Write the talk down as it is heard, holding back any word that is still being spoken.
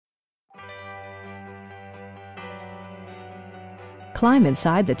climb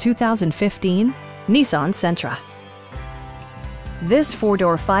inside the 2015 Nissan Sentra. This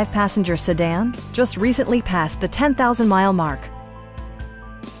four-door, five-passenger sedan just recently passed the 10,000-mile mark.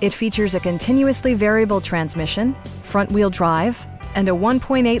 It features a continuously variable transmission, front-wheel drive, and a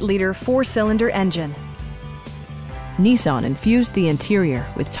 1.8-liter four-cylinder engine. Nissan infused the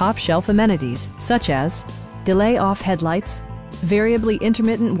interior with top-shelf amenities such as delay-off headlights, variably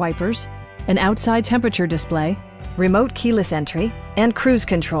intermittent wipers, an outside temperature display, remote keyless entry, and cruise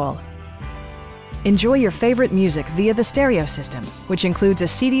control. Enjoy your favorite music via the stereo system, which includes a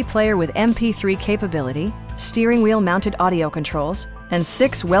CD player with MP3 capability, steering wheel mounted audio controls, and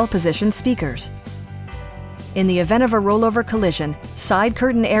 6 well-positioned speakers. In the event of a rollover collision, side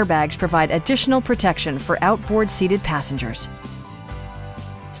curtain airbags provide additional protection for outboard seated passengers.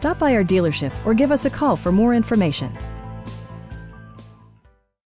 Stop by our dealership or give us a call for more information.